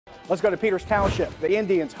Let's go to Peters Township. The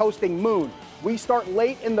Indians hosting Moon. We start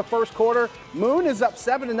late in the first quarter. Moon is up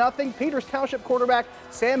 7-0. Peters Township quarterback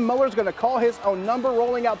Sam Miller's going to call his own number,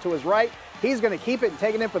 rolling out to his right. He's going to keep it and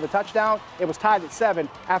take it in for the touchdown. It was tied at 7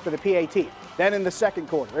 after the PAT. Then in the second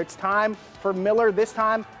quarter, it's time for Miller, this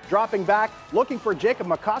time dropping back, looking for Jacob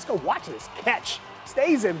McCosker. Watch this catch.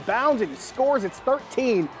 Stays in bounds and he scores. It's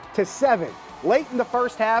 13-7. Late in the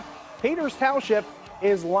first half, Peters Township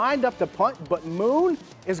is lined up to punt, but Moon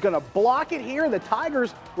is going to block it here. The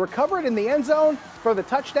Tigers recover it in the end zone for the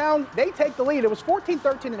touchdown. They take the lead. It was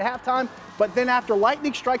 14-13 at halftime, but then after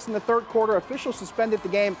lightning strikes in the third quarter, officials suspended the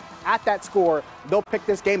game at that score. They'll pick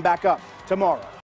this game back up tomorrow.